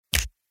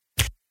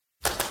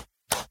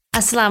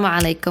Assalamu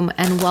alaikum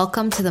and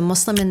welcome to the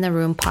Muslim in the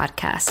Room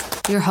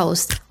podcast. Your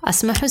hosts,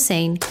 Asma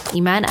Hussein,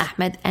 Iman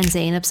Ahmed, and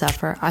Zainab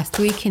Zafar are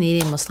three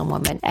Canadian Muslim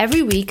women.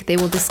 Every week, they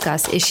will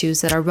discuss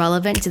issues that are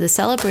relevant to the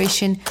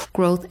celebration,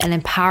 growth, and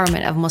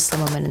empowerment of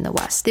Muslim women in the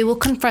West. They will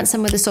confront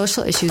some of the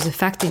social issues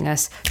affecting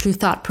us through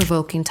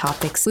thought-provoking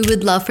topics. We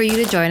would love for you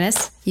to join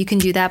us. You can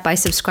do that by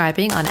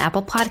subscribing on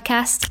Apple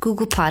Podcasts,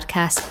 Google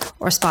Podcasts,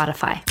 or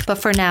Spotify. But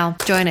for now,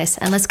 join us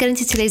and let's get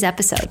into today's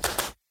episode.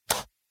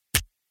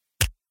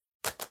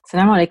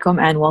 Assalamu alaikum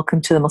and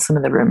welcome to the Muslim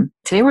in the Room.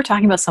 Today we're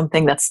talking about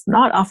something that's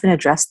not often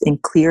addressed in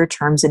clear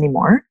terms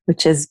anymore,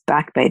 which is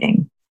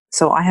backbiting.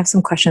 So I have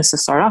some questions to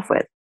start off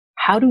with.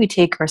 How do we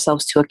take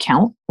ourselves to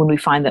account when we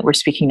find that we're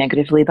speaking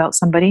negatively about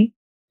somebody?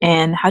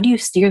 And how do you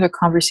steer the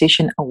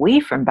conversation away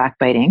from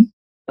backbiting,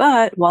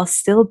 but while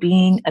still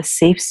being a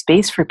safe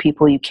space for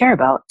people you care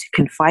about to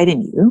confide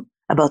in you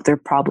about their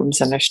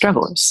problems and their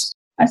struggles?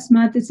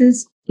 Asma, this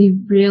is a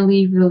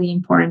really, really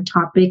important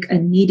topic, a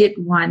needed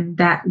one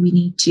that we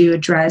need to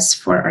address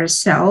for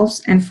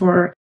ourselves and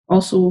for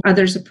also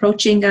others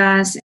approaching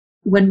us.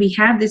 When we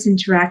have this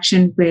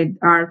interaction with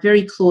our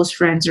very close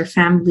friends or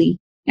family,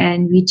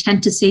 and we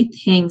tend to say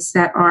things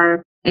that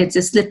it's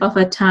a slip of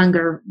a tongue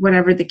or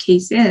whatever the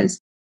case is,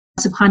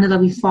 subhanAllah,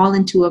 we fall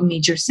into a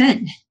major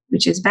sin,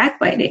 which is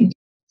backbiting.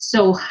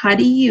 So how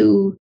do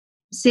you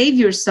save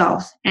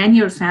yourself and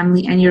your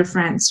family and your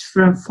friends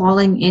from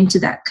falling into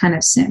that kind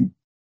of sin?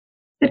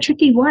 The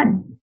tricky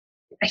one.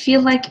 I feel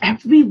like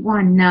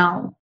everyone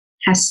now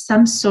has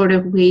some sort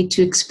of way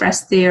to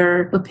express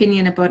their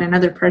opinion about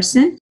another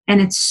person,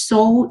 and it's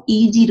so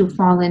easy to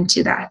fall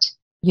into that.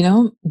 You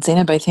know,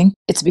 Zainab, I think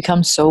it's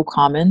become so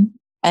common,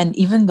 and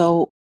even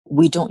though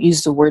we don't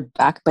use the word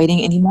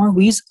backbiting anymore,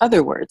 we use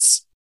other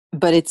words,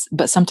 but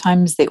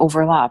sometimes they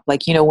overlap.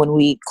 Like, you know, when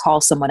we call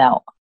someone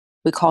out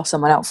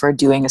for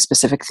doing a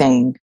specific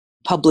thing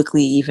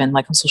publicly, even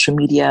like on social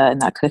media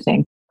and that kind of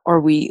thing. Or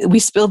we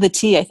spill the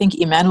tea. I think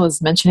Iman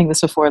was mentioning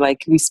this before,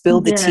 like we spill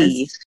the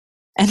tea,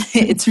 and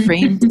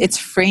it's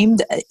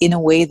framed in a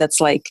way that's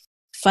like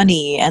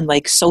funny and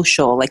like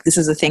social. Like this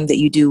is a thing that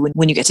you do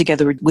when you get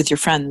together with your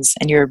friends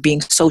and you're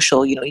being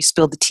social, you know, you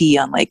spill the tea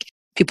on like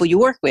people you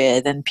work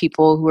with and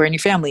people who are in your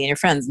family and your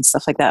friends and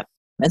stuff like that.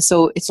 And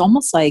so it's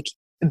almost like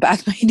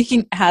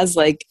backbiting has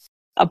like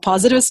a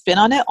positive spin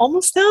on it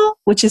almost now,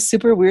 which is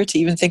super weird to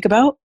even think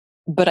about.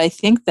 But I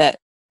think that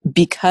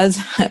because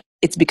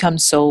it's become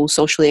so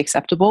socially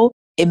acceptable,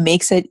 it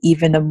makes it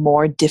even a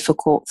more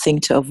difficult thing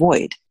to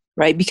avoid,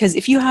 right? Because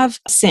if you have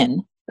a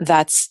sin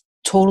that's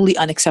totally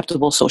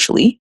unacceptable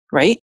socially,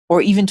 right?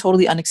 Or even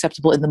totally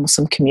unacceptable in the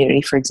Muslim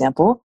community, for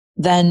example,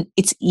 then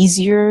it's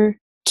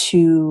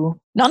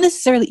not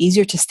necessarily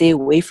easier to stay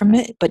away from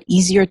it, but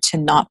easier to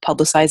not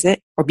publicize it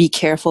or be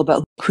careful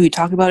about who you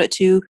talk about it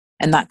to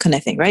and that kind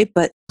of thing, right?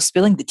 But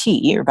spilling the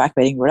tea or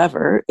backbiting,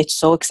 whatever, it's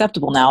so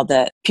acceptable now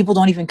that people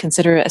don't even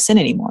consider it a sin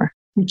anymore.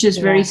 Which is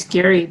very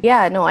scary.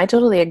 Yeah, no, I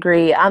totally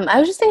agree. I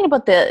was just thinking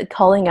about the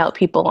calling out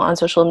people on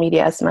social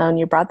media, Asma, and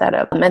you brought that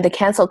up, and the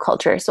cancel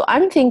culture. So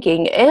I'm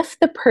thinking if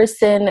the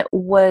person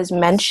was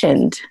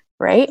mentioned,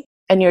 right,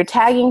 and you're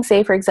tagging,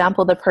 say, for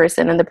example, the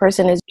person, and the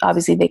person is,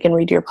 obviously, they can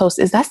read your post,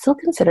 is that still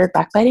considered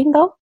backbiting,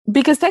 though?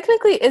 Because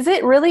technically, is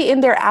it really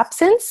in their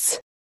absence?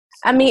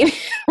 I mean,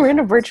 we're in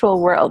a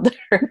virtual world,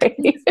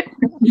 right?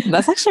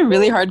 That's actually a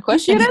really hard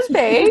question. You know what I'm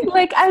saying?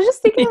 Like, I was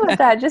just thinking about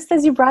that just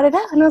as you brought it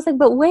up, and I was like,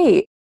 but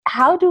wait,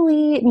 how do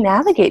we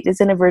navigate this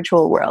in a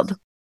virtual world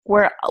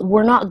where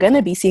we're not going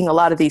to be seeing a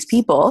lot of these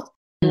people?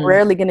 I'm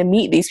rarely going to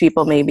meet these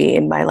people maybe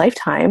in my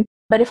lifetime.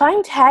 But if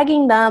I'm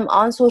tagging them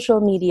on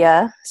social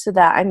media so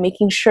that I'm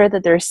making sure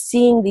that they're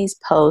seeing these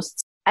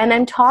posts and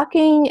I'm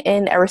talking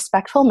in a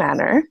respectful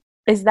manner,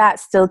 is that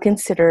still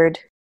considered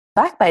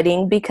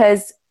backbiting?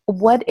 Because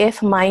what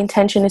if my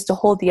intention is to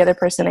hold the other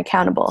person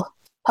accountable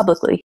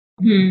publicly?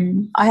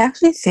 I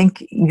actually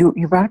think you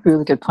brought up a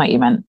really good point,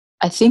 Iman.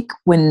 I think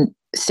when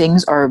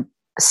things are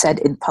said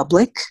in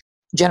public,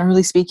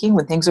 generally speaking,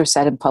 when things are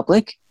said in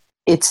public,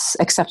 it's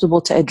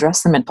acceptable to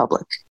address them in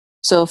public.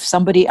 So if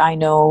somebody I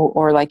know,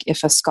 or like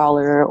if a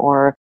scholar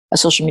or a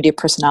social media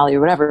personality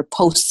or whatever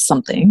posts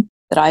something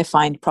that I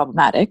find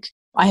problematic,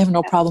 I have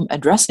no problem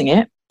addressing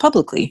it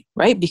publicly,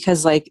 right?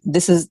 Because like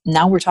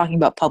now we're talking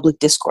about public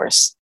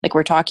discourse. Like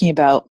we're talking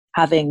about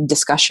having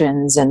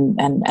discussions and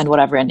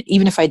whatever. And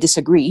even if I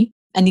disagree,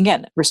 and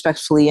again,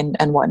 respectfully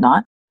and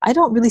whatnot, I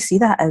don't really see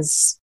that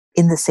as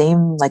in the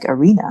same like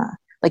arena.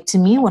 Like to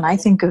me, when I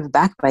think of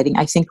backbiting,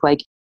 I think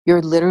like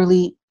you're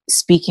literally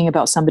speaking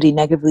about somebody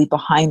negatively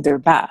behind their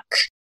back.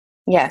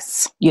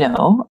 Yes. You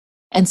know,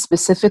 and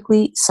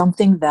specifically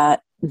something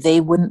that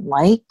they wouldn't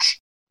like,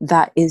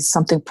 that is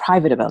something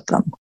private about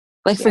them.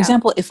 Like for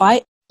example, if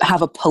I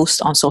have a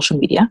post on social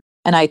media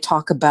and I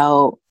talk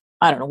about,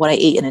 I don't know, what I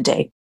ate in a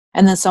day,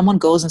 and then someone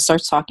goes and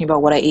starts talking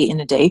about what I ate in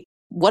a day,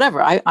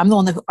 whatever, I'm the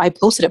one that I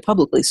posted it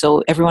publicly,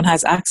 so everyone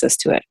has access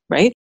to it,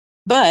 right?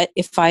 But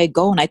if I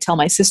go and I tell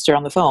my sister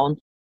on the phone,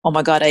 oh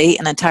my God, I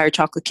ate an entire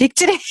chocolate cake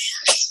today.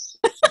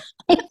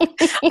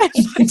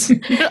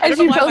 And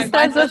you post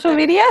that on social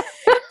media?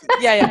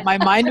 yeah. My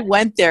mind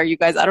went there, you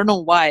guys. I don't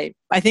know why.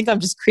 I think I'm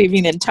just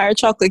craving the entire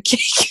chocolate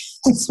cake.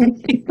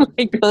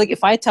 like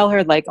if I tell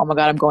her like, oh my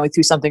God, I'm going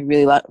through something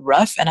really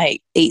rough, and I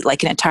ate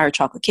like an entire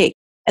chocolate cake,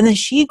 and then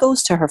she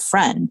goes to her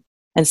friend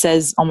and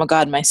says, oh my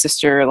God, my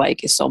sister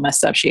like is so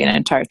messed up, she ate an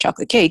entire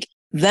chocolate cake,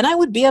 then I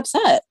would be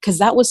upset because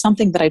that was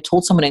something that I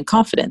told someone in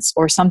confidence,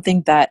 or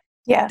something that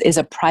is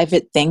a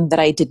private thing that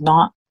I did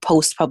not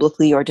post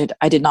publicly, or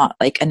I did not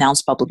like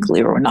announce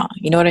publicly or not.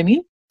 You know what I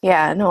mean?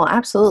 Yeah, no,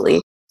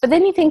 absolutely. But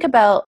then you think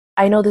about,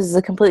 I know this is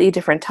a completely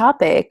different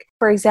topic.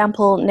 For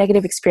example,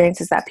 negative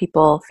experiences that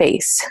people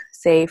face,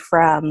 say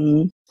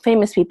from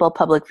famous people,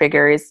 public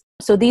figures.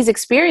 So these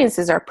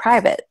experiences are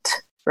private,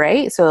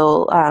 right?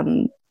 So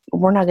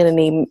we're not going to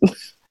name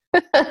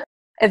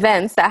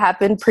events that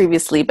happened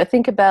previously, but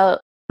think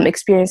about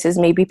experiences.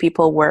 Maybe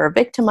people were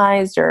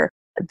victimized or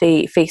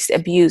they faced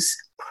abuse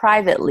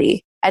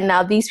privately, and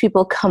now these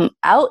people come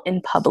out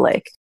in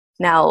public.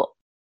 Now,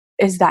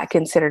 is that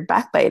considered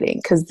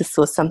backbiting? Because this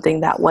was something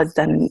that was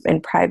done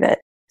in private.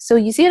 So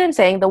you see what I'm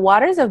saying? The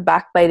waters of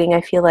backbiting, I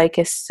feel like,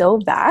 is so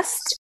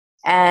vast,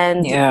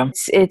 and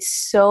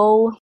it's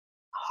so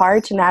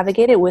hard to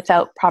navigate it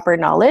without proper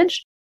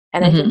knowledge.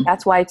 And I think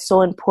that's why it's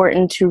so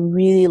important to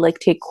really like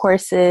take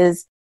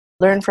courses,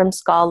 learn from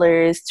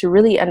scholars, to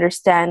really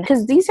understand,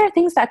 because these are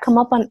things that come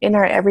up in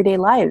our everyday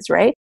lives,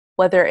 right?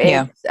 Whether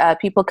it's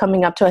people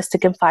coming up to us to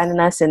confide in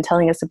us and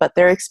telling us about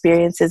their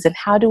experiences, and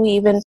how do we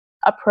even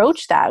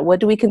approach that? What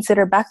do we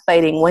consider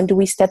backbiting? When do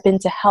we step in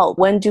to help?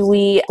 When do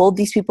we hold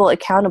these people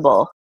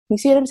accountable? You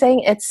see what I'm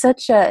saying? It's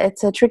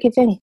a tricky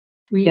thing.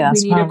 We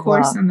need a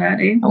course on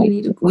that, eh? We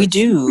need a course. We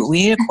do.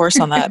 We need a course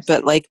on that.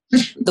 But like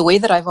the way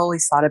that I've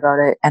always thought about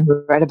it and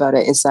read about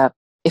it is that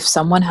if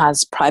someone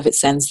has private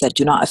sins that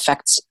do not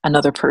affect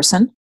another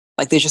person,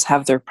 like they just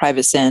have their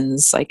private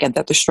sins like and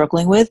that they're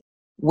struggling with,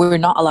 we're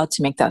not allowed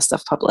to make that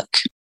stuff public.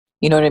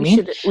 You know what I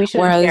mean? We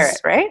shouldn't share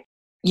it, right?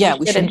 Yeah,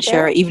 we shouldn't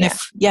share it. Even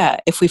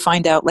if we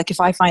find out, like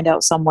if I find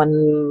out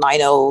someone I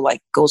know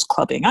like goes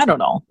clubbing, I don't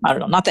know.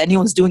 Not that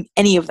anyone's doing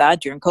any of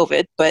that during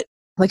COVID, but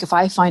like if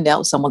I find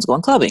out someone's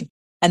going clubbing,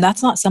 and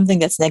that's not something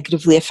that's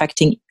negatively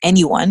affecting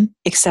anyone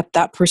except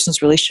that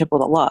person's relationship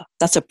with Allah.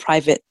 That's a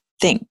private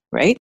thing,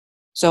 right?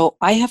 So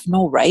I have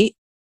no right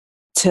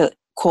to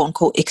quote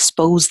unquote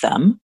expose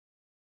them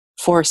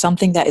for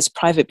something that is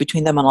private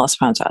between them and Allah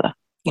subhanahu wa ta'ala.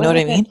 You know what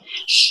I mean?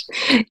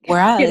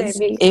 Whereas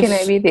can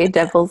I be the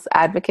devil's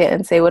advocate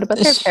and say, what about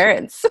their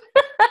parents?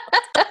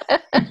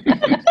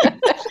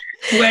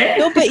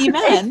 No, but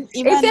Iman,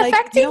 it's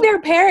affecting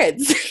their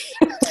parents.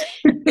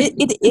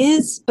 It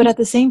is, but at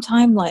the same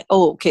time, like,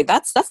 oh, okay,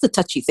 that's the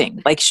touchy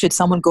thing. Like, should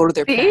someone go to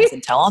their parents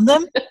and tell on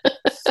them?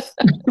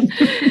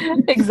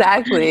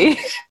 Exactly.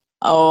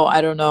 Oh,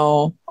 I don't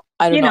know.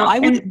 I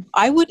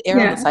would err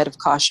on the side of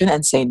caution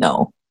and say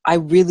no. I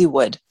really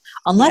would.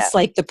 Unless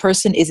like the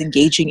person is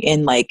engaging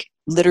in like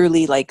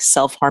literally like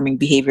self-harming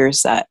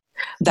behaviors that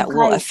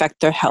will affect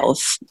their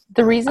health.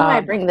 The reason why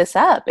I bring this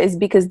up is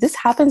because this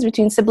happens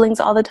between siblings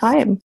all the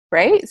time,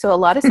 right? So a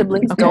lot of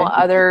siblings know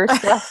other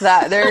stuff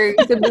that their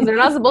siblings are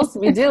not supposed to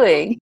be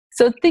doing.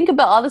 So think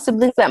about all the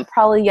siblings that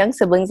probably young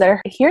siblings that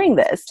are hearing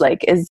this.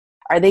 Like,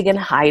 are they going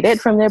to hide it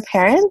from their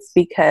parents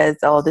because,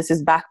 oh, this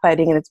is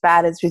backbiting and it's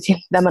bad, it's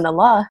between them and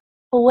Allah?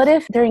 But what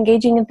if they're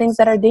engaging in things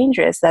that are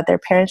dangerous that their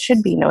parents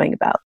should be knowing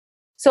about?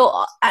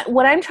 So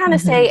what I'm trying to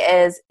say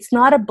is it's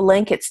not a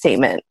blanket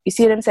statement. You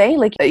see what I'm saying?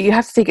 Like you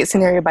have to take it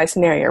scenario by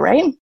scenario,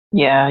 right?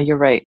 Yeah, you're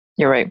right.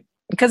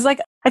 Because like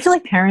I feel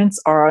like parents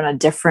are on a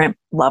different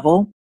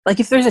level. Like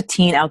if there's a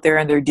teen out there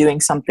and they're doing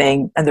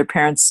something and their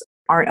parents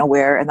aren't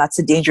aware and that's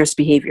a dangerous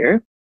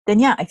behavior, then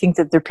yeah, I think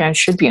that their parents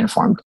should be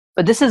informed.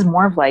 But this is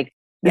more of like,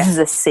 this is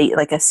a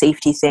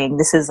safety thing.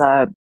 This is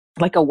a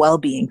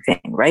well-being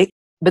thing, right?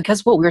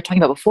 Because what we were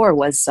talking about before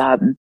was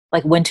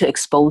like when to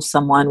expose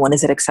someone, when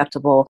is it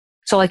acceptable?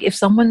 So like if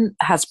someone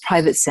has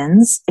private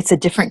sins, it's a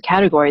different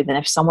category than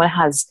if someone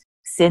has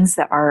sins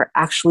that are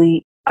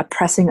actually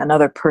oppressing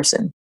another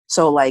person.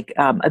 So like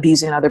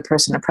abusing another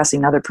person, oppressing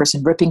another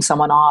person, ripping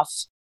someone off,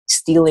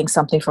 stealing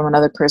something from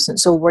another person.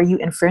 So where you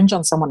infringe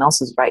on someone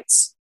else's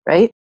rights,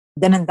 right?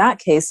 Then in that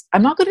case,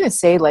 I'm not going to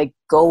say like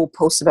go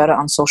post about it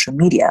on social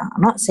media.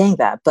 I'm not saying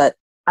that, but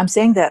I'm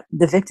saying that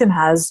the victim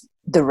has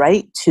the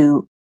right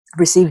to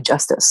receive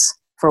justice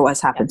for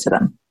what's happened to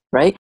them,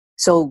 right?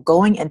 So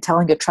going and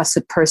telling a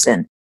trusted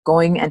person,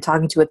 going and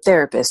talking to a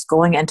therapist,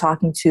 going and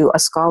talking to a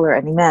scholar,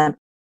 an imam,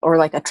 or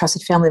like a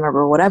trusted family member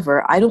or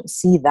whatever, I don't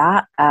see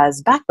that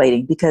as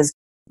backbiting because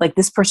like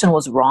this person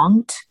was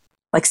wronged,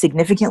 like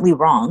significantly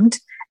wronged,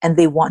 and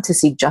they want to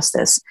seek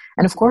justice.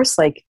 And of course,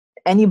 like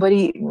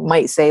anybody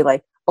might say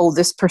like, oh,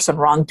 this person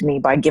wronged me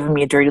by giving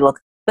me a dirty look.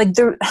 Like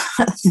the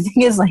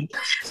thing is like,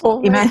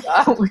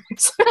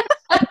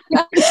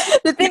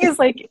 the thing is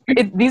like,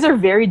 these are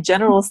very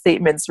general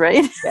statements,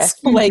 right? Yes.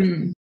 So, like,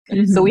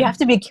 so we have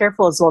to be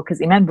careful as well.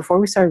 Because Iman, before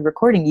we started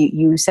recording,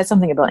 you said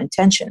something about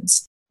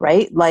intentions,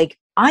 right? Like,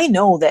 I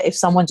know that if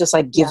someone just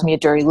like gives me a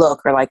dirty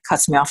look or like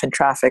cuts me off in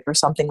traffic or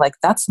something, like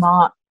that's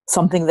not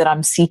something that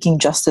I'm seeking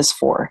justice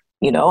for.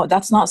 You know,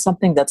 that's not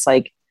something that's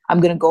like I'm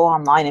going to go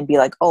online and be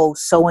like, oh,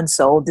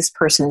 so-and-so, this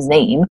person's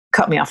name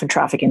cut me off in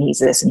traffic and he's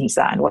this and he's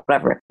that and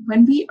whatever.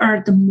 When we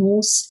are the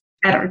most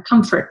at our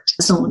comfort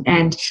zone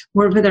and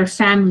we're with our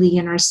family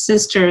and our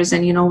sisters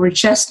and, we're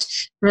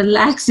just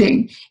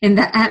relaxing in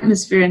that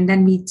atmosphere, and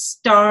then we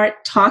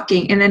start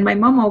talking. And then my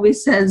mom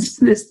always says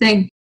this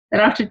thing,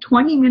 that after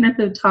 20 minutes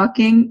of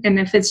talking, and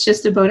if it's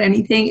just about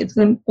anything, it's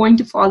going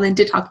to fall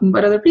into talking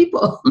about other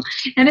people.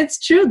 And it's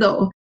true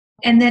though.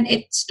 And then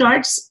it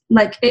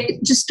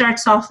just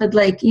starts off with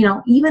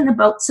even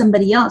about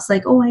somebody else,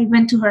 like, oh, I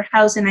went to her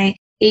house and I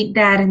ate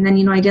that. And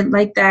then, I didn't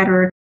like that,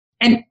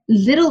 and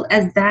little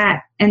as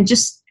that, and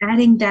just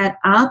adding that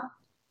up,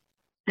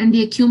 and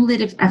the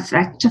accumulative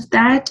effect of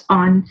that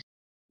on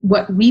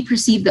what we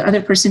perceive the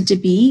other person to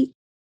be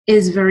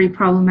is very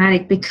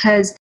problematic.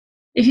 Because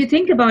if you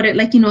think about it,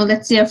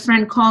 let's say a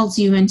friend calls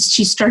you and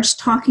she starts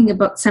talking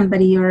about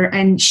somebody,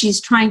 and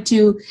she's trying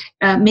to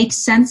make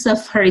sense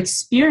of her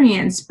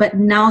experience, but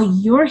now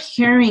you're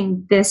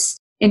hearing this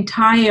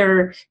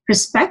entire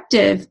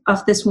perspective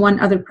of this one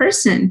other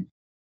person,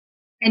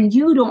 and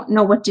you don't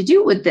know what to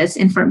do with this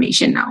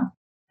information now.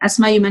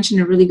 Asma, you mentioned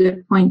a really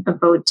good point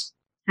about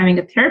having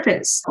a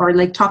therapist, or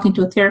talking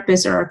to a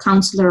therapist or a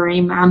counselor or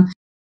imam,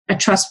 a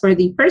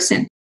trustworthy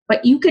person.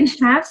 But you can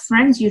have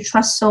friends you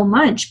trust so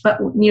much, but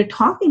when you're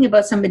talking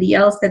about somebody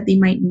else that they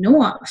might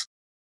know of,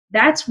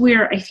 that's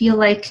where I feel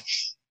like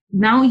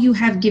now you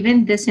have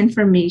given this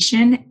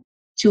information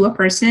to a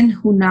person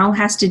who now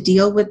has to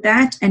deal with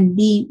that and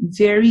be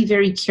very,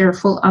 very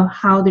careful of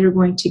how they're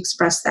going to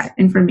express that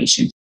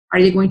information.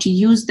 Are they going to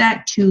use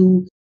that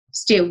to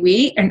stay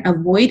away and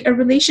avoid a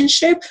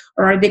relationship?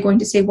 Or are they going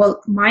to say,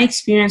 well, my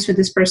experience with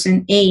this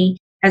person, A,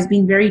 has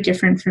been very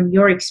different from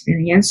your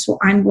experience, so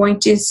I'm going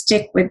to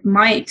stick with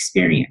my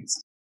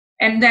experience.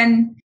 And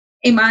then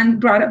Iman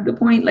brought up the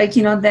point,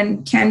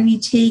 then can we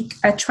take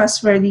a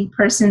trustworthy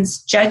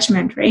person's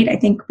judgment, right? I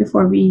think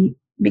before we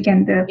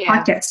began the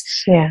podcast.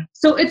 Yeah.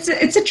 So it's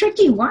a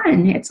tricky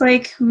one. It's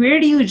like, where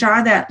do you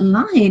draw that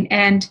line?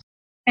 And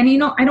I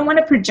don't want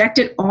to project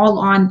it all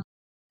on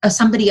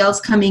somebody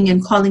else coming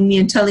and calling me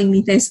and telling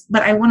me this,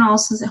 but I want to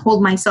also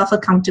hold myself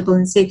accountable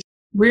and say,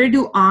 where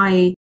do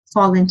I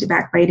fall into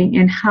backbiting,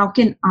 and how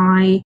can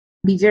I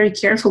be very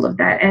careful of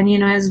that? And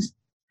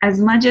as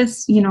much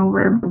as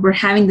we're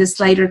having this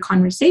lighter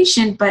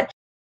conversation, but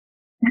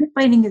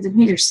backbiting is a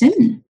major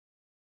sin.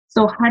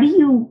 So how do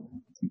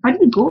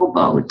you go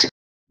about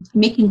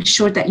making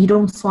sure that you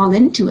don't fall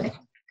into it?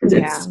 Because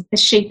it's a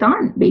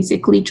shaitan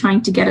basically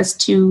trying to get us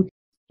to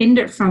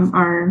hinder from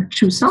our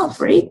true self,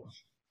 right?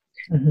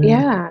 Mm-hmm.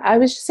 Yeah, I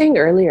was just saying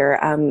earlier,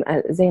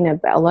 Zainab,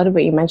 a lot of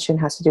what you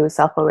mentioned has to do with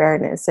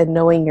self-awareness and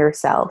knowing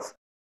yourself.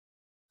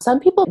 Some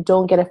people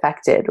don't get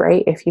affected,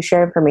 right? If you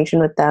share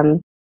information with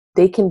them,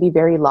 they can be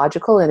very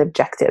logical and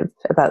objective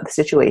about the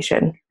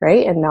situation,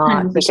 right? And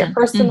not take it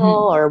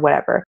personal or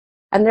whatever.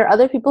 And there are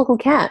other people who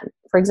can't.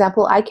 For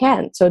example, I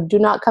can't. So do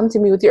not come to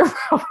me with your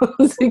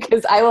problems,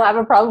 because I will have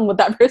a problem with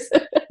that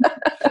person.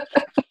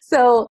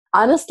 So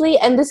honestly,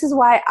 and this is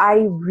why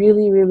I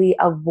really, really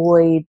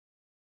avoid,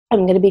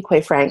 I'm going to be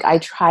quite frank, I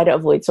try to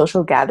avoid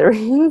social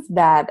gatherings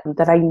that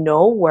I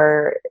know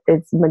where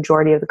it's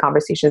majority of the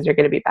conversations are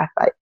going to be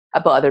backbite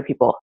about other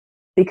people.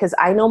 Because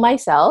I know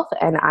myself,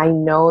 and I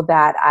know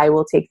that I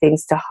will take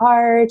things to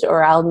heart,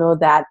 or I'll know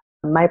that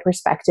my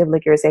perspective,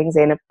 like you're saying,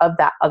 Zainab, of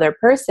that other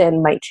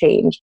person might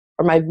change,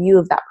 or my view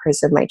of that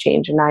person might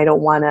change. And I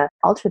don't want to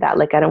alter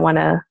that. I don't want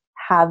to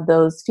have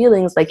those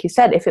feelings. Like you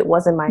said, if it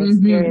wasn't my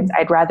experience,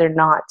 I'd rather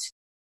not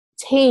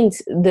taint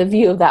the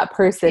view of that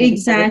person.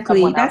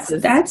 Exactly.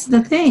 That's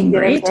the thing,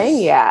 right?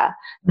 Yeah.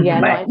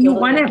 Yeah. But you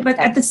want to, but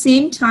at the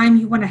same time,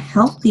 you want to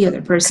help the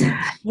other person.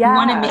 You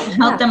want to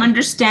help them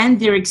understand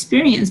their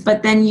experience.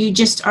 But then you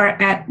just are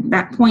at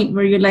that point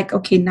where you're like,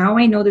 okay, now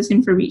I know this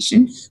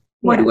information.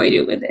 What do I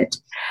do with it?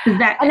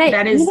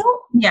 That is,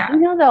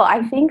 though,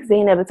 I think,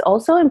 Zainab, it's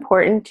also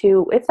important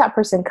to, if that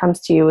person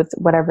comes to you with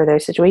whatever their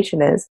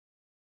situation is,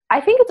 I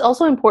think it's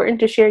also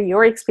important to share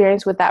your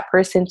experience with that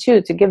person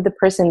too, to give the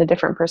person a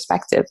different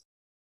perspective.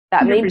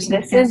 That maybe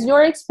this is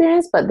your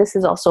experience, but this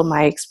is also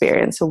my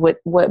experience. So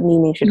what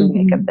meaning should we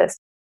make of this?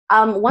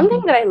 One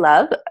thing that I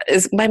love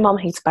is my mom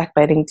hates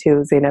backbiting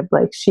too, Zainab.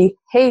 She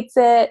hates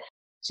it.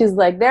 She's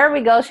like, there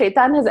we go.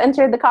 Shaitan has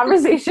entered the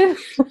conversation.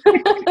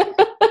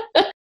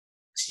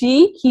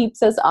 She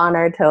keeps us on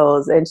our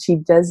toes and she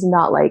does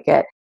not like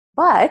it.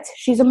 But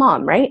she's a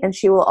mom, right? And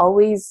she will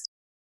always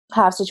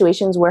have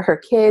situations where her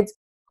kids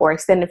or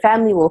extended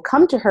family will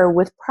come to her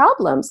with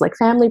problems, like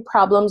family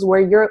problems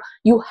where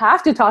you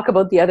have to talk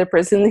about the other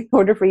person in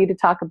order for you to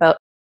talk about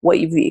what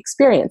you've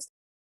experienced.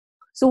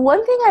 So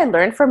one thing I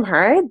learned from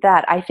her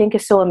that I think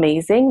is so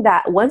amazing,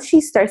 that once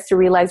she starts to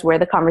realize where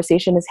the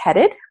conversation is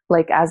headed,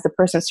 as the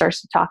person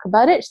starts to talk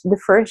about it,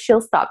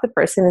 she'll stop the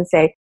person and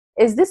say,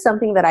 is this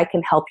something that I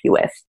can help you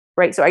with?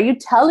 Right? So are you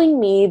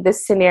telling me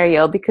this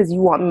scenario because you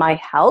want my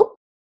help?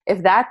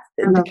 If that's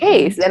the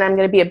case, then I'm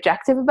going to be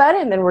objective about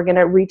it, and then we're going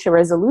to reach a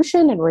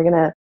resolution, and we're going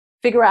to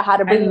figure out how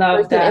to bring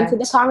the person into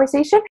the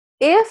conversation.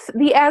 If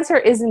the answer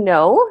is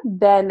no,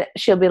 then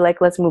she'll be like,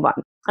 let's move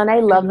on. And I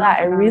love that.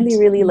 I really,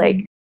 really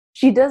like,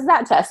 she does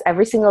that to us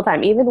every single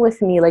time. Even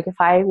with me, like if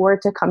I were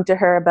to come to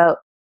her about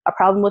a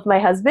problem with my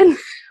husband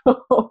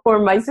or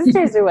my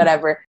sisters or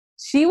whatever,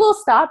 she will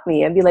stop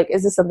me and be like,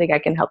 is this something I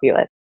can help you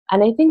with?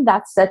 And I think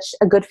that's such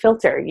a good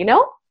filter, you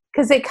know,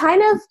 because it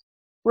kind of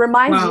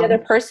reminds the other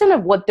person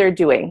of what they're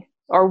doing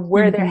or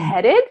where they're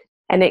headed.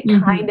 And it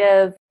kind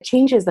of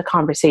changes the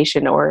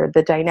conversation or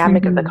the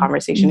dynamic of the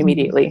conversation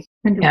immediately.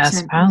 100%.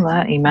 Yes,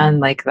 Iman,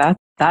 like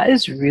that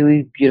is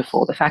really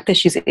beautiful. The fact that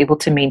she's able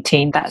to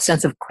maintain that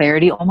sense of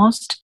clarity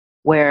almost,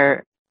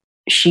 where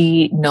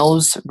she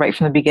knows right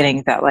from the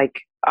beginning that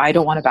like, I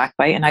don't want to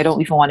backbite and I don't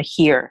even want to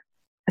hear.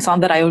 It's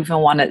not that I don't even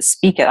want to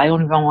speak it. I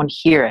don't even want to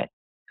hear it.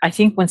 I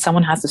think when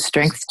someone has the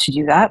strength to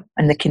do that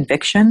and the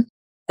conviction,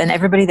 then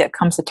everybody that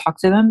comes to talk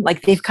to them,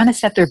 like they've kind of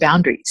set their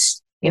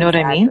boundaries. You know what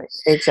I mean?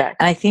 Exactly.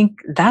 And I think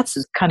that's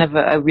kind of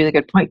a really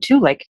good point too.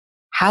 Like,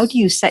 how do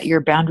you set your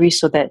boundaries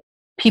so that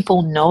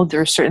people know there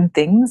are certain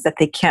things that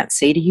they can't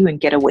say to you and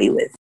get away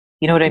with?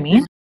 You know what I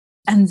mean?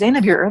 And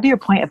Zainab, your earlier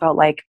point about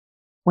like,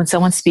 when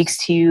someone speaks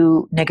to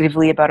you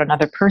negatively about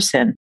another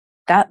person,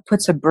 that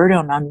puts a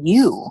burden on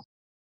you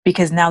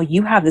because now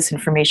you have this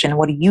information.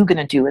 What are you going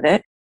to do with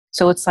it?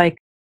 So it's like,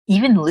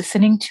 even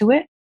listening to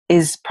it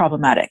is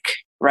problematic,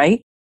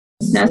 right?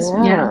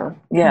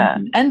 Yeah.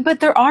 And but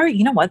there are,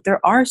 you know what,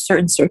 there are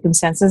certain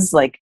circumstances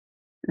like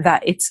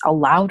that it's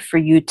allowed for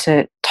you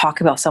to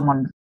talk about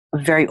someone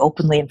very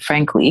openly and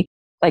frankly.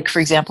 Like for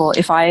example,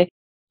 if I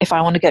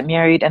want to get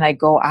married and I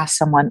go ask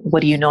someone,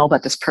 what do you know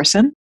about this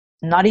person?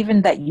 Not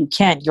even that you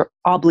can, you're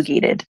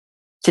obligated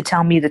to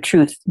tell me the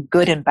truth,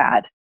 good and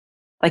bad.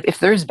 Like if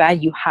there's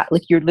bad,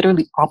 you're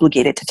literally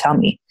obligated to tell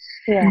me.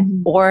 Yeah.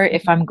 Or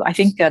if I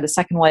think the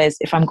second one is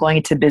if I'm going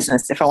into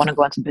business, if I want to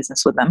go into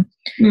business with them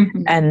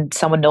and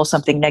someone knows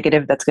something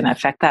negative that's going to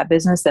affect that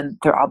business, then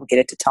they're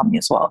obligated to tell me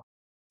as well.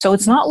 So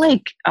it's not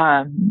like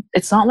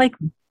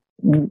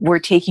we're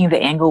taking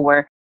the angle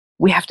where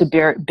we have to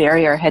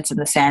bury our heads in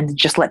the sand and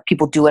just let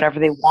people do whatever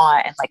they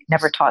want and like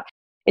never talk.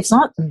 It's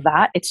not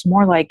that. It's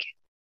more like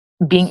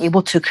being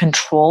able to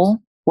control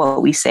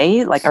what we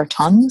say, like our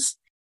tongues,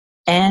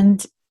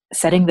 and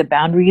setting the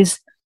boundaries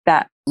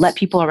that let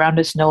people around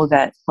us know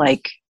that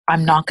like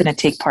I'm not going to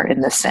take part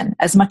in this sin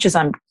as much as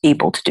I'm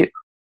able to do.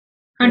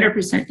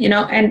 100%. You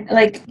know, and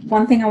like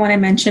one thing I want to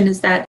mention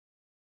is that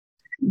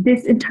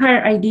this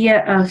entire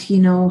idea of, you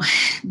know,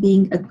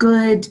 being a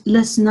good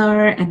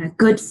listener and a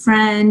good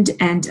friend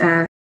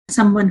and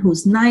someone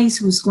who's nice,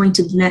 who's going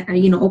to let,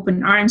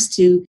 open arms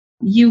to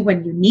you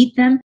when you need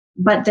them.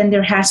 But then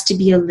there has to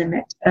be a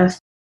limit of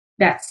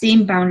that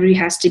same boundary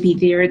has to be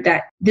there,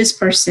 that this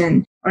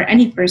person or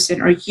any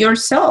person or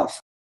yourself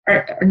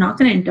are not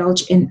going to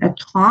indulge in a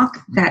talk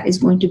that is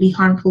going to be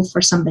harmful for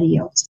somebody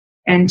else.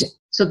 And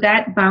so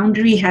that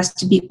boundary has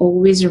to be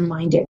always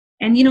reminded.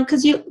 And, you know,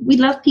 because we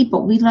love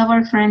people, we love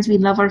our friends, we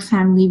love our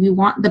family, we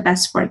want the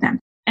best for them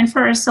and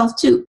for ourselves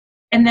too.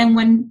 And then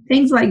when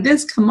things like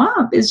this come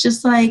up, it's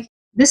just like,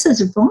 this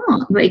is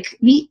wrong. Like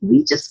we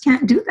just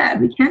can't do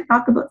that. We can't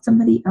talk about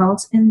somebody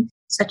else in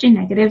such a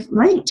negative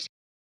light.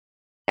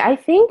 I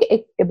think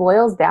it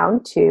boils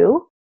down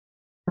to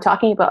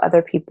talking about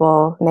other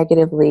people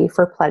negatively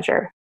for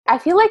pleasure. I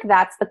feel like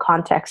that's the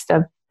context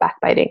of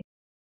backbiting,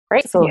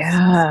 right? So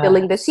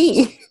spilling the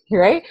tea,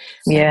 right?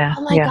 Yeah.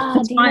 Oh my God.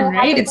 It's fun,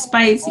 right? It's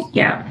spicy.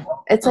 Yeah.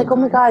 It's like, oh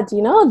my God, do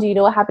you know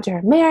what happened to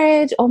her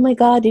marriage? Oh my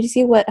God, did you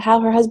see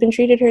how her husband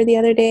treated her the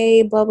other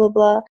day? Blah, blah,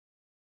 blah.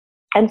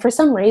 And for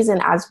some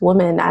reason, as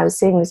women, I was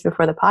saying this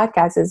before the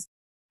podcast, is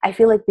I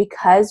feel like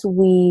because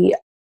we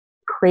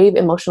crave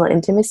emotional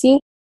intimacy,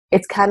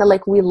 it's kind of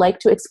like we like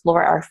to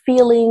explore our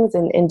feelings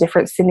in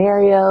different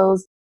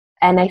scenarios.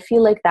 And I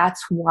feel like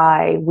that's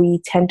why we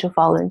tend to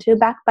fall into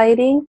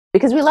backbiting,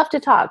 because we love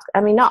to talk.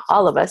 I mean, not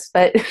all of us,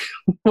 but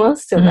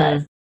most of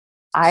us.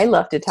 I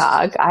love to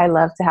talk. I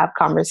love to have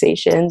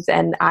conversations,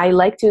 and I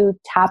like to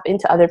tap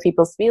into other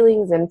people's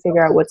feelings and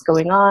figure out what's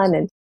going on.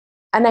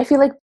 And I feel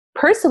like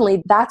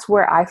personally, that's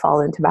where I fall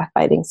into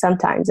backbiting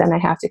sometimes. And I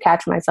have to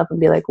catch myself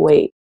and be like,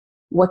 wait,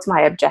 what's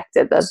my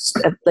objective?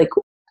 Like,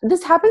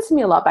 this happens to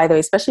me a lot, by the way,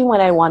 especially when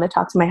I want to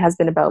talk to my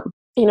husband about,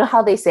 you know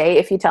how they say,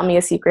 if you tell me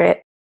a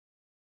secret,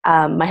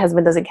 my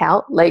husband doesn't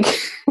count, like,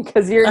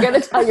 because you're going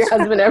to tell your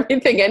husband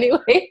everything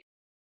anyway.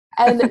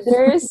 And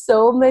there's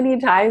so many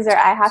times where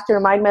I have to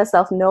remind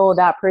myself, no,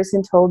 that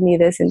person told me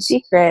this in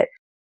secret.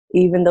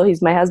 Even though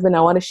he's my husband,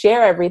 I want to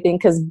share everything.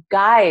 Because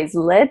guys,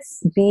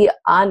 let's be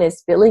honest,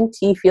 spilling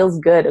tea feels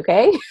good,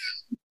 okay?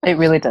 It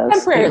really does.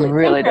 Temporarily. It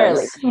really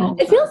does.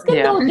 It feels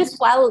good though, just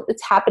while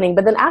it's happening.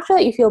 But then after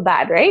that, you feel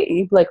bad, right?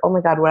 You're like, oh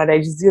my God, why did I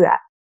just do that?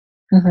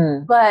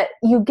 Mm-hmm. But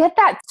you get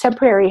that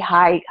temporary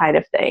high kind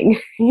of thing.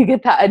 You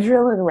get that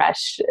adrenaline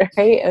rush,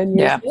 right? And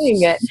you're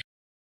feeling it.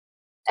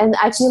 And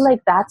I feel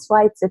like that's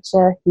why it's such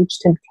a huge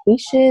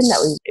temptation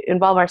that we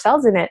involve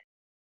ourselves in it.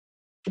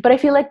 But I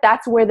feel like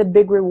that's where the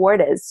big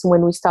reward is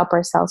when we stop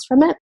ourselves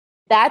from it.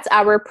 That's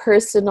our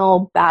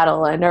personal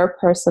battle and our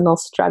personal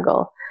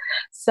struggle.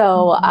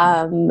 So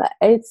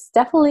it's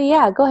definitely,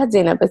 go ahead,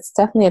 Zainab. It's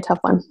definitely a tough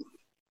one.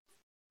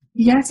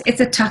 Yes,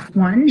 it's a tough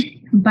one,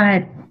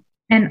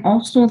 and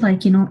also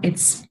it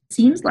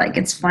seems like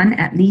it's fun,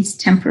 at least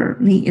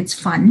temporarily it's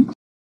fun.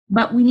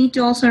 But we need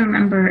to also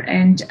remember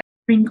and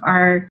bring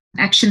our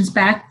actions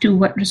back to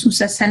what Rasul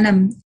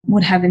Sallam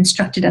would have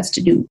instructed us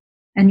to do.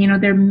 And,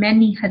 there are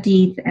many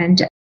hadith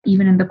and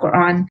even in the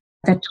Quran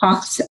that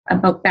talks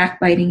about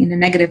backbiting in a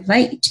negative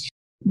light.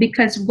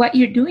 Because what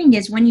you're doing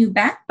is when you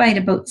backbite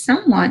about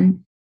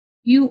someone,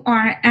 you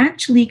are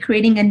actually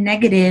creating a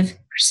negative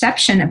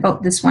perception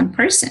about this one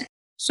person.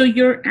 So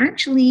you're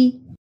actually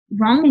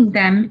wronging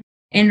them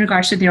in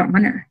regards to their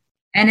honor.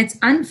 And it's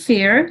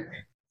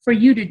unfair for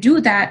you to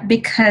do that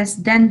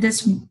because then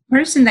this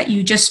person that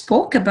you just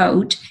spoke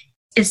about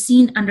is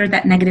seen under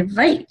that negative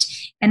light.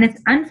 And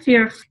it's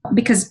unfair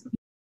because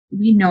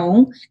we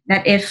know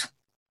that if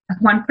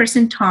one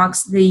person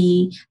talks,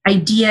 the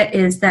idea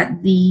is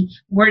that the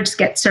words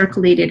get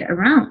circulated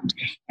around.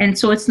 And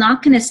so it's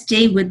not going to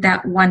stay with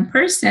that one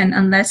person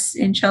unless,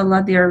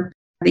 inshallah,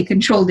 they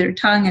control their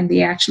tongue and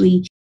they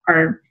actually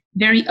are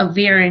very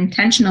aware and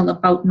intentional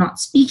about not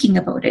speaking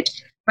about it.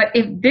 But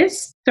if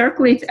this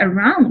circulates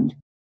around,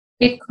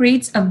 it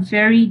creates a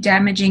very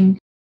damaging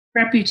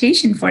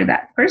reputation for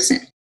that person.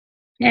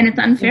 And it's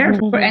unfair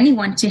for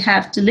anyone to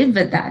have to live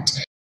with that.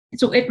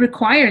 So it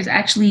requires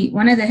actually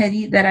one of the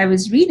hadith that I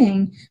was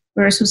reading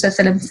where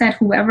Rasulullah said,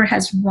 whoever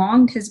has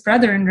wronged his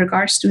brother in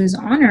regards to his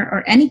honor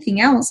or anything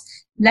else,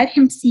 let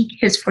him seek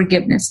his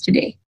forgiveness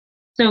today.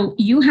 So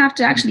you have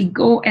to actually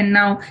go, and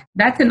now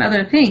that's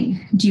another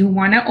thing. Do you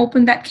want to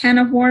open that can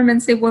of worm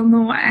and say, well,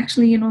 no,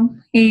 actually,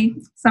 hey,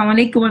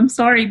 Assalamu alaikum, I'm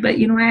sorry, but,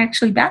 I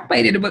actually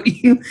backbited about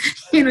you.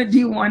 Do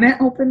you want to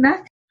open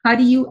that? How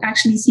do you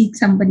actually seek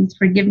somebody's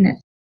forgiveness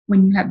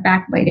when you have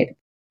backbited?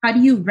 How do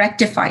you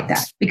rectify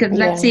that? Because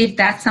let's say if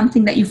that's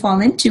something that you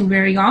fall into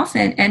very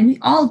often, and we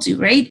all do,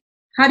 right?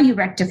 How do you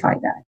rectify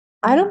that?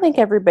 I don't think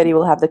everybody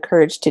will have the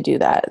courage to do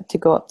that, to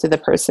go up to the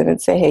person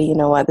and say, hey, you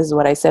know what, this is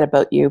what I said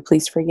about you.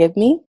 Please forgive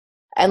me.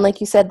 And like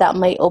you said, that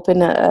might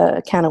open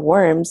a can of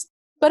worms.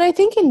 But I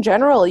think in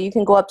general, you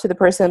can go up to the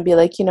person and be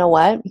like, you know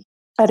what,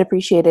 I'd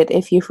appreciate it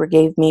if you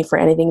forgave me for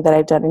anything that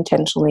I've done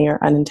intentionally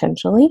or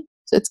unintentionally.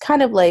 So it's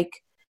kind of like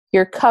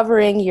you're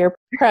covering your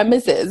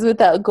premises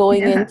without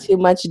going into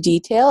much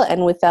detail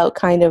and without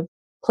kind of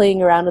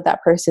playing around with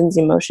that person's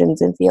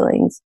emotions and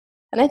feelings.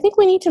 And I think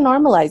we need to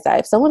normalize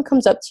that. If someone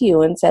comes up to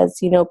you and says,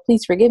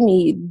 please forgive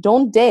me,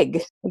 don't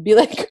dig. Be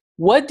like,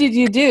 what did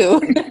you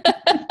do?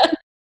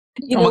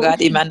 Oh my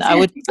God, Iman, I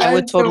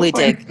would totally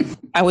dig.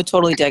 I would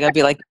totally dig. I'd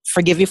be like,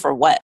 forgive you for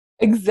what?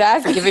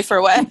 Exactly. Forgive you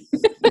for what?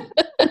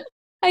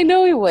 I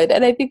know we would.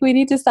 And I think we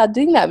need to stop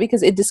doing that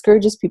because it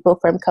discourages people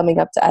from coming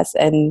up to us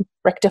and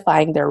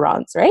rectifying their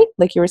wrongs, right?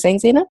 Like you were saying,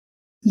 Zainab?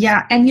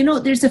 Yeah. And,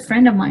 there's a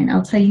friend of mine,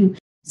 I'll tell you,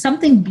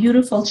 something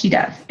beautiful she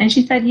does. And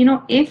she said,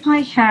 if I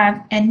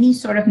have any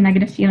sort of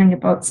negative feeling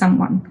about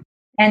someone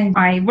and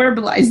I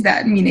verbalize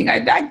that, meaning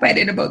I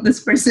backbited about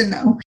this person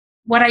now,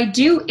 what I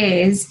do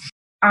is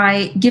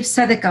I give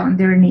sadaqah on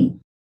their name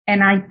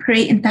and I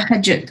pray in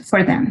tahajjud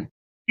for them.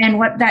 And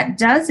what that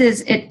does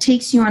is it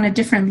takes you on a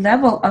different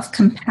level of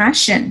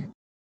compassion.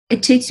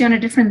 It takes you on a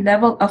different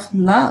level of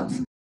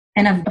love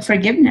and of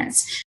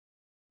forgiveness.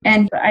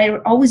 And I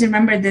always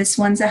remember this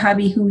one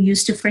Sahabi who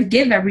used to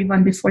forgive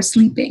everyone before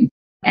sleeping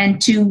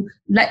and to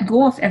let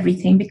go of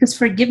everything, because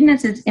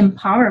forgiveness is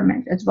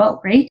empowerment as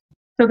well, right?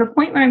 So the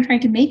point what I'm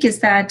trying to make is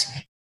that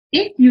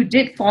if you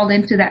did fall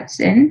into that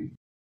sin,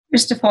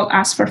 first of all,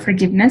 ask for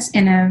forgiveness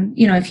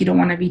if you don't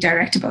want to be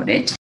direct about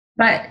it.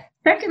 But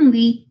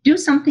secondly, do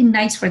something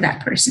nice for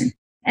that person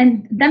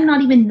and them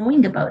not even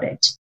knowing about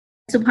it.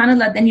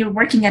 SubhanAllah, then you're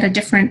working at a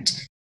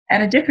different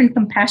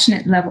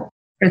compassionate level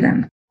for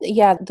them.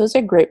 Yeah, those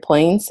are great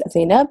points,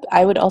 Zainab.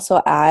 I would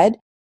also add,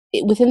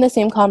 within the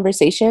same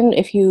conversation,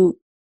 if you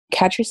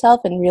catch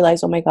yourself and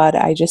realize, oh my God,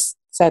 I just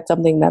said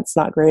something that's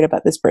not great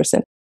about this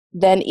person,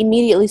 then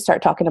immediately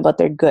start talking about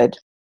their good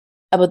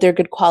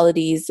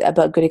qualities,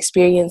 about good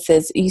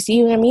experiences. You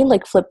see what I mean?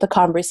 Like flip the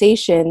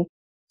conversation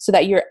so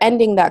that you're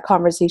ending that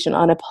conversation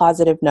on a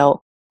positive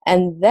note.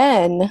 And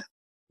then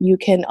you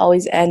can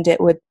always end it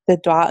with the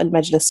dua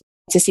al-majlis,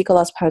 to seek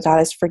Allah subhanahu wa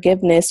ta'ala's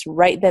forgiveness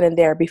right then and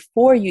there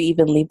before you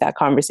even leave that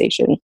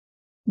conversation.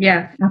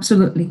 Yeah,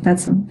 absolutely.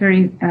 That's a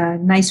very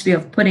nice way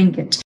of putting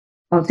it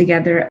all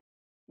together.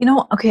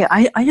 Okay,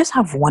 I just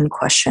have one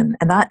question,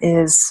 and that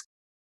is,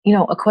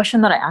 a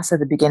question that I asked at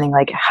the beginning,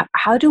 like,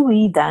 how do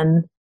we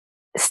then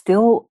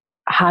still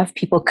have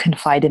people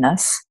confide in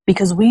us?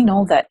 Because we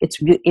know that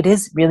it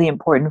is really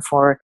important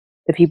for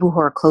the people who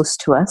are close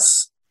to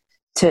us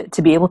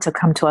to be able to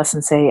come to us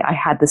and say, I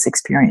had this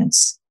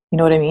experience. You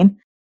know what I mean?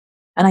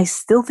 And I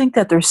still think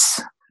that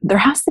there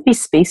has to be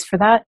space for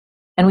that,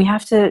 and we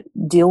have to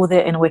deal with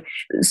it in a way.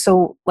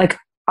 So, like,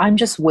 I'm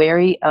just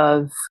wary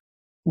of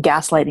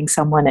gaslighting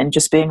someone and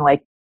just being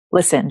like,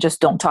 listen, just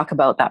don't talk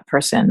about that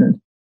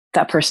person,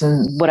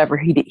 whatever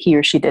he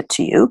or she did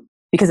to you,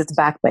 because it's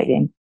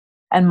backbiting.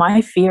 And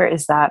my fear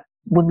is that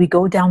when we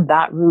go down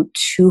that route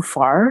too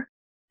far,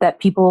 that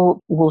people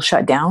will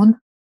shut down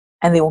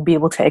and they won't be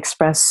able to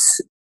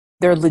express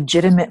their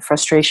legitimate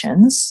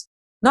frustrations.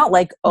 Not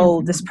like,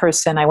 oh, this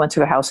person, I went to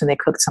their house and they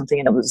cooked something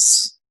and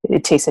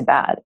it tasted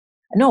bad.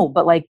 No,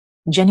 but like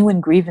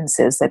genuine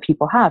grievances that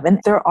people have. And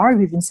there are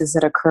grievances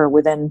that occur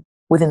within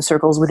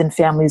circles, within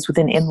families,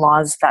 within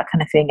in-laws, that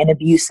kind of thing, and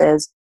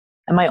abuses.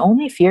 And my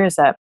only fear is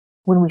that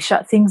when we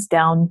shut things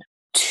down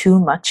too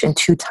much and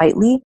too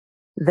tightly,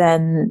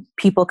 then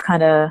people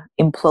kind of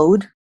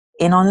implode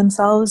in on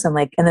themselves and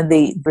then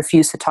they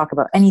refuse to talk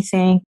about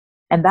anything.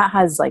 And that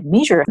has like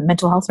major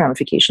mental health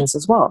ramifications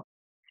as well.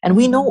 And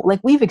we know,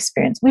 like we've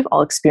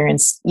all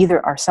experienced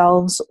either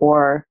ourselves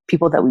or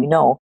people that we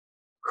know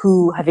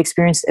who have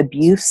experienced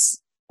abuse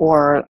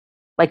or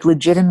like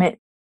legitimate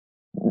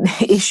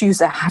issues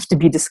that have to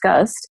be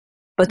discussed,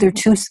 but they're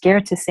too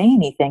scared to say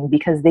anything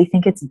because they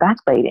think it's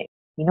backbiting.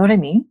 You know what I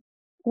mean?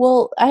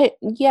 Well,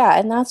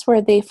 and that's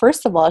where they,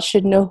 first of all,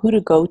 should know who to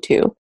go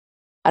to.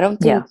 I don't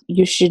think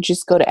you should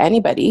just go to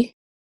anybody,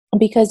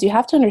 because you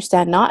have to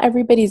understand not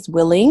everybody's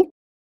willing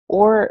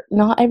or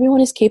not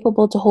everyone is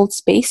capable to hold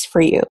space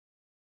for you.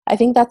 I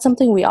think that's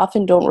something we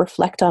often don't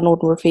reflect on when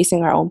we're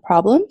facing our own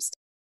problems.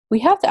 We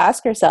have to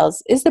ask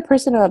ourselves, is the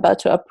person I'm about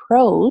to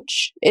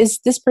approach, is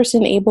this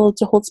person able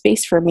to hold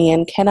space for me?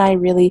 And can I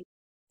really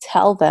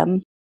tell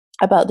them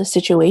about the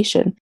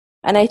situation?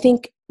 And I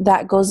think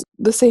that goes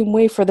the same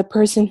way for the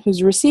person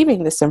who's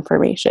receiving this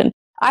information.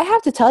 I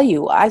have to tell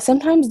you,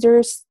 sometimes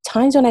there's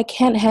times when I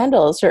can't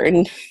handle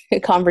certain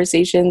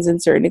conversations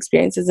and certain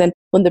experiences. And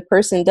when the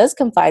person does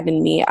confide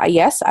in me,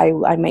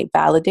 I might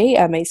validate.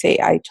 I might say,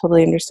 I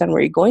totally understand what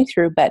you're going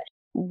through, but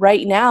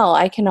right now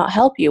I cannot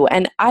help you.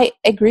 And I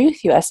agree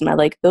with you, Esma,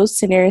 like those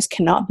scenarios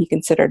cannot be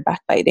considered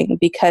backbiting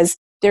because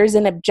there's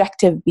an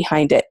objective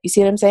behind it. You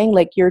see what I'm saying?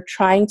 Like you're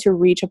trying to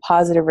reach a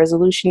positive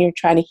resolution. You're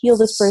trying to heal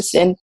this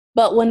person.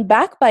 But when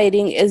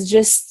backbiting is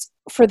just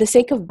for the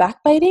sake of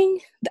backbiting,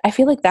 I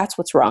feel like that's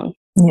what's wrong.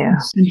 Yeah.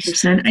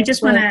 100%. I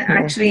just want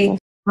to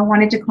I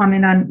wanted to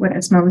comment on what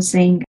Esma was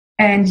saying.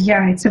 And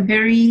yeah, it's a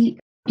very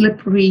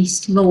slippery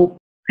slope,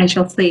 I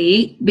shall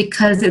say,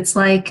 because it's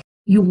like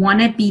you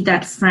want to be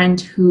that friend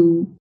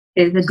who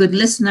is a good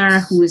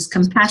listener, who is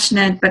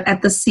compassionate, but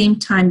at the same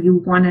time, you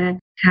want to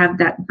have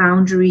that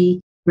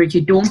boundary where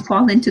you don't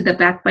fall into the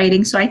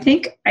backbiting. So I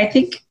think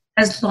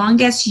as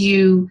long as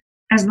you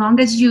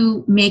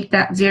make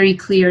that very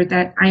clear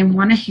that I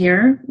want to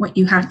hear what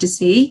you have to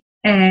say,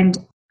 and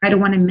I don't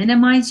want to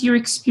minimize your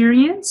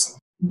experience,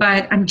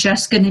 but I'm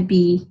just going to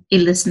be a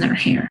listener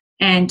here.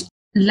 And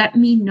let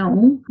me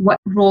know what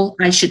role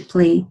I should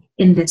play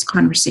in this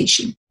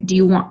conversation. Do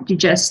you want to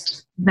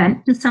just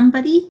vent to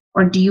somebody,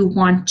 or do you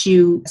want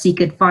to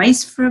seek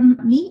advice from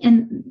me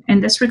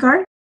in this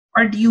regard?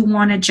 Or do you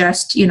want to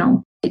just,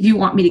 if you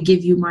want me to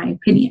give you my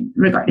opinion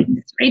regarding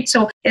this, right?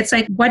 So it's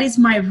like, what is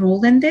my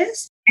role in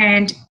this?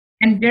 And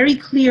very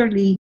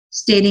clearly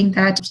stating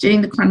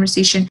the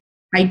conversation,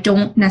 I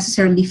don't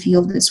necessarily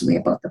feel this way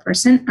about the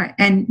person,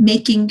 and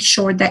making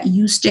sure that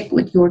you stick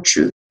with your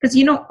truth. Because,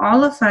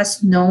 all of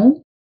us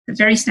know, the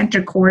very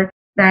center core,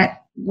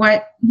 that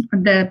what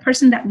the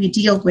person that we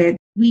deal with,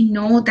 we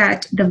know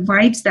that the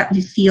vibes that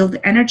we feel,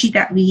 the energy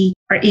that we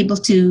are able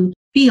to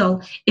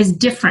feel is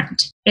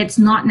different. It's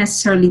not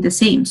necessarily the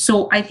same.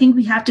 So I think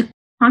we have to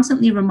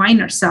constantly remind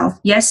ourselves,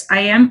 yes, I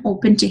am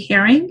open to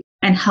hearing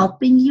and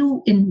helping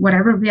you in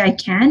whatever way I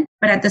can.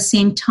 But at the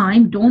same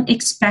time, don't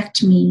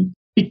expect me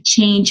to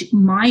change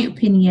my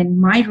opinion,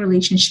 my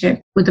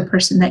relationship with the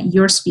person that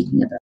you're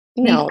speaking about.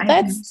 No,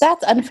 that's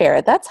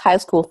unfair. That's high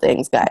school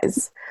things,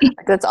 guys.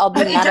 Like, let's all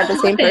be mad at the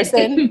same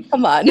person.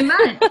 Come on.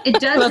 It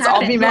does Let's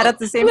all be mad at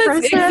the same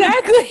person.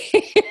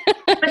 Exactly.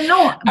 But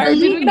no, are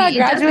we not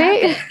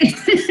graduate?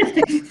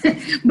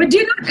 But do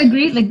you not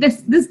agree? Like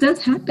this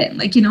does happen.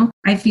 Like,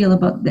 I feel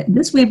about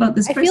this way about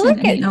this person.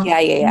 I feel like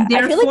yeah.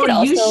 Therefore, I feel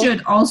like you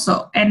should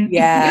also. And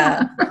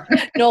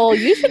No,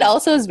 you should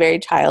also is very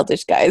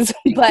childish, guys.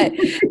 But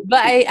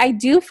I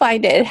do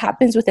find it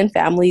happens within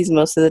families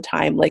most of the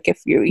time. Like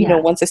if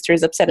one sister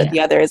is upset at the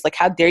other, it's like,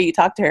 how dare you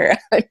talk to her?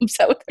 I'm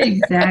upset with her.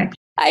 Exactly.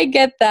 I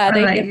get that.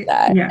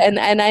 Yeah.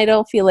 And I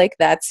don't feel like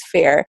that's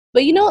fair.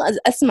 But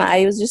Asma,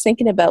 I was just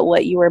thinking about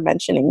what you were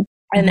mentioning.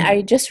 And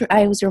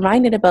I was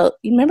reminded about,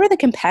 you remember the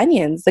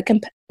companions?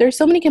 There's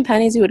so many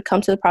companions who would come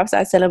to the Prophet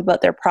ﷺ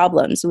about their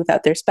problems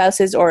without their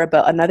spouses, or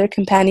about another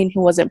companion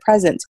who wasn't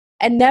present.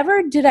 And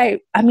never did I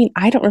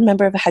don't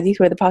remember of a hadith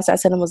where the Prophet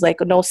ﷺ was like,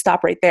 no,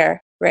 stop right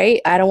there, right?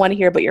 I don't want to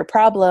hear about your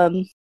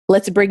problem.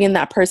 Let's bring in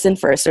that person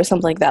first, or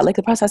something like that. Like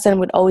the Prophet ﷺ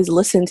would always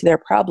listen to their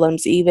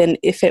problems, even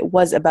if it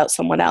was about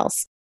someone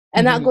else.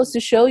 And that goes to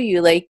show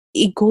you, like,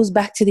 it goes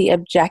back to the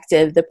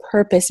objective, the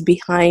purpose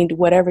behind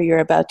whatever you're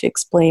about to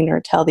explain or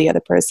tell the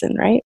other person,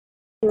 right?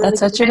 That's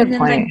such a good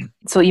point.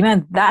 So,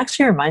 Iman, that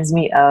actually reminds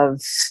me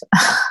of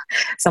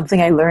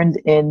something I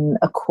learned in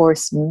a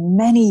course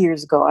many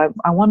years ago.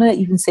 I want to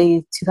even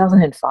say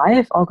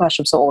 2005. Oh gosh,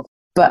 I'm so old.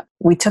 But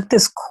we took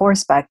this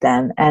course back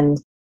then, and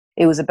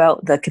it was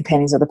about the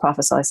companions of the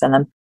Prophet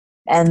ﷺ.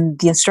 And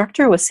the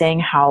instructor was saying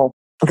how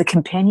the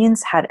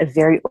companions had a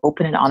very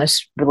open and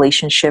honest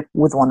relationship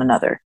with one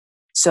another.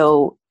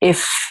 So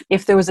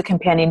if there was a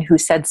companion who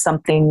said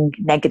something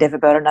negative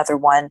about another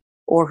one,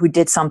 or who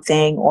did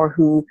something, or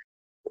who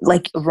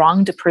like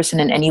wronged a person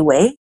in any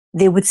way,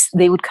 they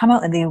would come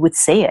out and they would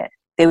say it.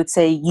 They would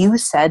say, "You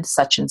said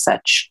such and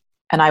such,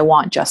 and I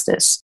want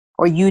justice,"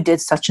 or "You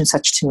did such and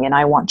such to me, and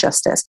I want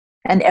justice."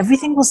 And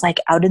everything was like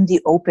out in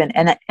the open.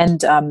 And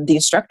the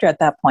instructor at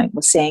that point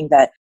was saying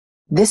that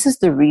this is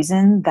the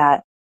reason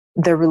that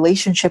their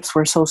relationships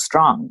were so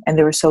strong and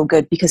they were so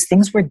good, because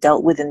things were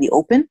dealt with in the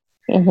open.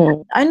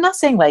 Mm-hmm. I'm not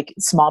saying like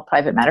small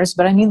private matters,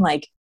 but I mean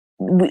like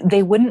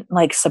they wouldn't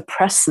like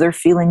suppress their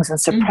feelings and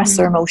suppress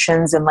their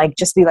emotions and like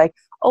just be like,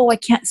 "Oh, I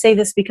can't say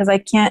this because I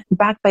can't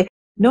backbite."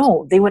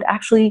 No, they would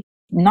actually,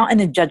 not in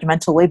a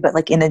judgmental way, but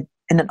like in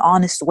an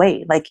honest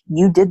way. Like,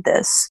 "You did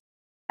this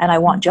and I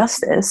want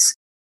justice."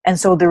 And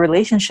so the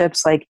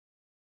relationships like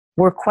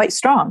were quite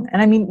strong.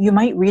 And I mean, you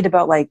might read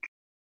about like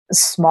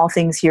small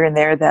things here and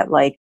there that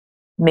like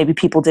maybe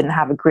people didn't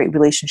have a great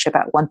relationship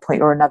at one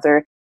point or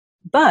another.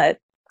 But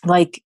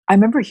like, I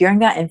remember hearing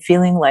that and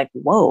feeling like,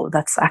 whoa,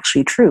 that's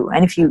actually true.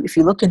 And if you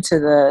look into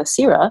the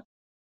Sirah,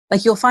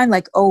 like you'll find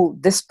like, oh,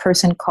 this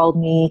person called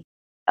me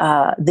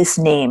this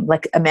name.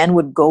 Like a man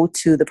would go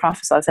to the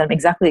Prophet ﷺ,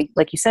 exactly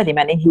like you said,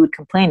 Iman, and he would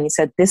complain. He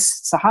said,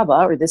 "This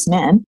Sahaba or this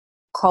man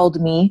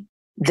called me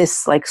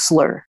this like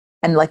slur."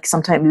 And like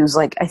sometimes it was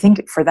like, I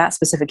think for that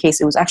specific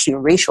case, it was actually a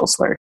racial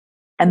slur.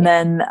 And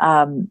then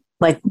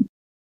like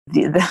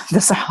the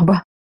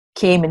Sahaba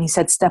came and he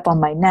said, "Step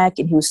on my neck,"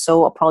 and he was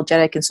so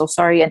apologetic and so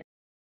sorry. And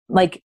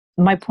like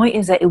my point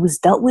is that it was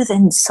dealt with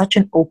in such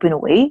an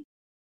open way,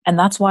 and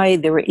that's why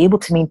they were able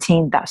to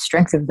maintain that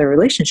strength of their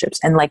relationships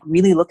and like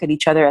really look at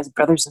each other as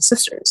brothers and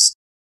sisters.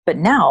 But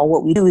now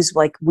what we do is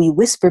like we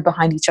whisper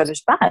behind each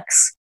other's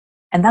backs,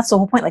 and that's the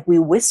whole point. Like we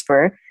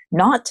whisper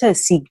not to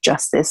seek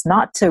justice,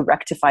 not to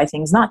rectify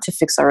things, not to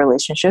fix our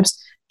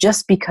relationships,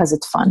 just because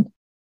it's fun.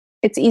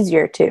 It's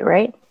easier too,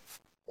 right?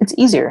 It's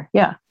easier,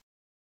 yeah.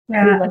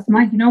 Yeah,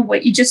 Asma, you know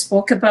what you just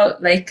spoke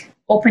about, like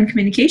open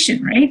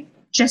communication, right?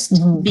 Just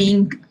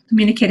being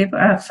communicative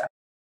of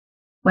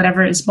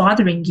whatever is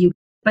bothering you.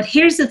 But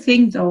here's the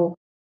thing, though,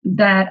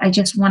 that I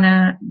just want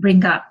to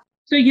bring up.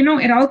 So, you know,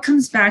 it all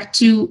comes back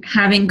to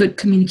having good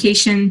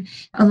communication,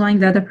 allowing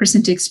the other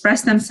person to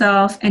express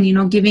themselves and, you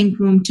know, giving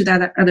room to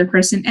that other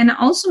person. And I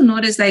also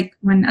noticed, like,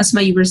 when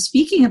Asma, you were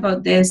speaking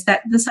about this,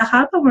 that the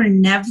Sahaba were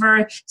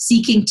never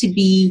seeking to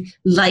be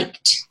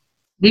liked.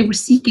 They were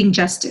seeking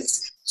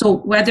justice. So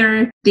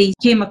whether they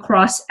came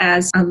across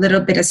as a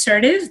little bit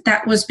assertive,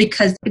 that was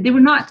because they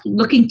were not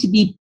looking to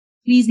be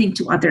pleasing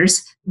to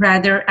others,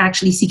 rather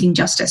actually seeking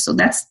justice. So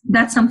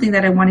that's something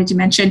that I wanted to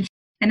mention.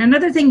 And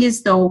another thing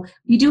is, though,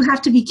 we do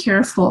have to be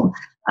careful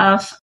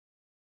of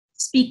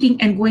speaking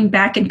and going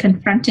back and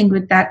confronting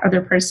with that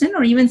other person,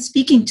 or even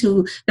speaking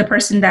to the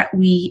person that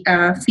we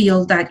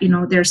feel that, you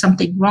know, there's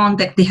something wrong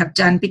that they have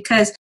done.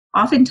 Because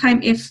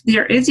oftentimes if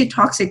there is a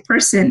toxic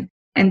person,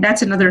 and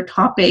that's another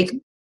topic,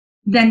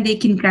 then they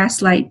can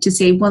gaslight to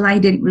say, "Well, I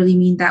didn't really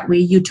mean that way.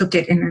 You took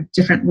it in a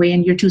different way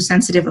and you're too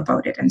sensitive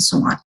about it," and so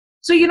on.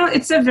 So, you know,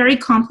 it's a very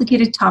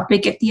complicated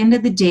topic. At the end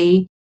of the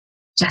day,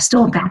 just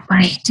don't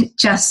backbite.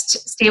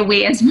 Just stay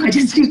away as much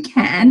as you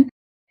can.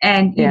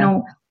 And, you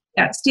know,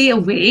 stay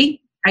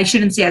away. I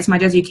shouldn't say as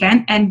much as you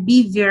can. And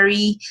be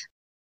very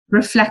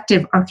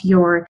reflective of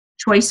your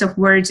choice of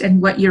words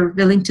and what you're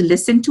willing to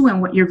listen to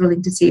and what you're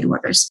willing to say to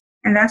others.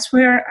 And that's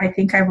where I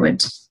think I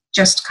would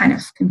just kind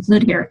of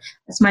conclude here.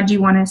 Asma, do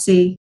you want to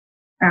say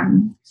a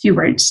few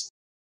words?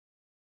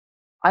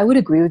 I would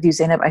agree with you,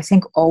 Zainab. I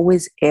think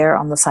always err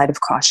on the side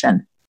of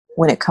caution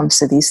when it comes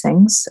to these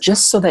things,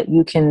 just so that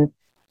you can,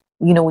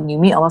 you know, when you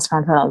meet Allah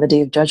subhanahu wa ta'ala on the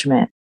day of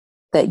judgment,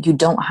 that you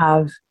don't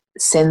have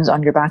sins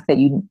on your back that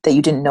you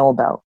didn't know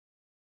about.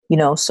 You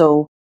know,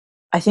 so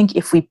I think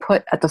if we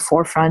put at the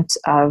forefront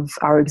of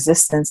our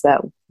existence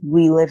that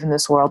we live in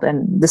this world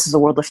and this is a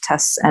world of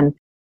tests and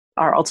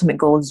our ultimate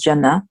goal is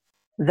Jannah,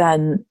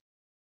 then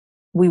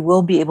we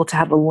will be able to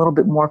have a little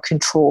bit more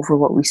control over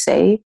what we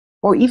say,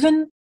 or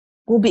even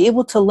we'll be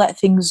able to let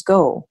things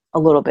go a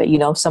little bit. You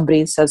know,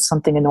 somebody says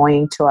something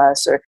annoying to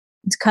us, or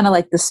it's kind of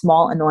like the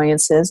small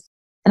annoyances.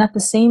 And at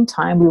the same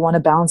time, we want to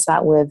balance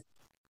that with,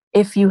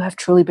 if you have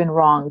truly been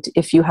wronged,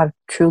 if you have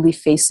truly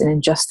faced an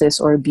injustice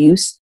or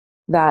abuse,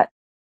 that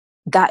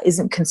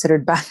isn't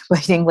considered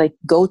backbiting. Like,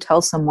 go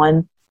tell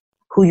someone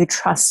who you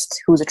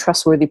trust, who's a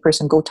trustworthy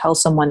person. Go tell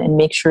someone and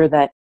make sure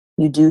that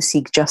you do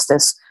seek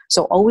justice.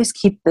 So always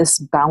keep this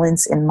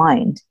balance in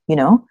mind, you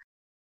know?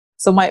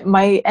 So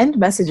my end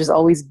message is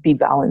always be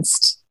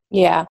balanced.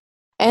 Yeah.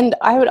 And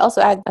I would also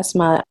add,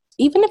 Asma,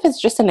 even if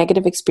it's just a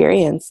negative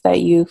experience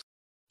that you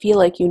feel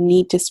like you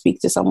need to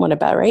speak to someone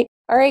about, right?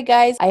 All right,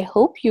 guys, I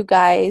hope you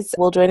guys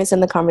will join us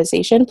in the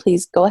conversation.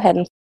 Please go ahead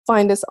and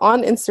find us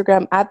on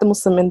Instagram at The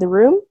Muslim in the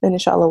Room. And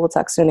inshallah, we'll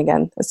talk soon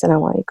again.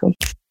 Assalamu alaikum.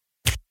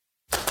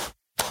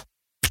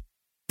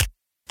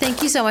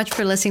 Thank you so much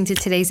for listening to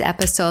today's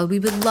episode. We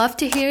would love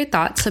to hear your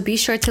thoughts, so be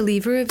sure to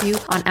leave a review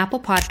on Apple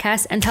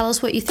Podcasts and tell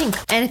us what you think.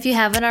 And if you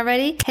haven't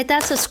already, hit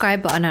that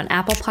subscribe button on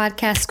Apple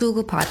Podcasts,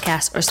 Google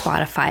Podcasts, or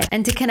Spotify.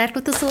 And to connect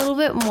with us a little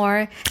bit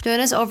more, join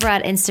us over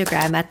at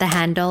Instagram at the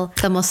handle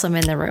The Muslim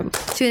in the Room.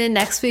 Tune in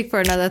next week for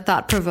another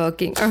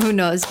thought-provoking, or who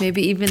knows,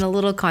 maybe even a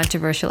little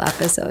controversial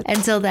episode.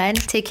 Until then,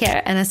 take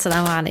care and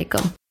assalamu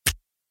alaikum.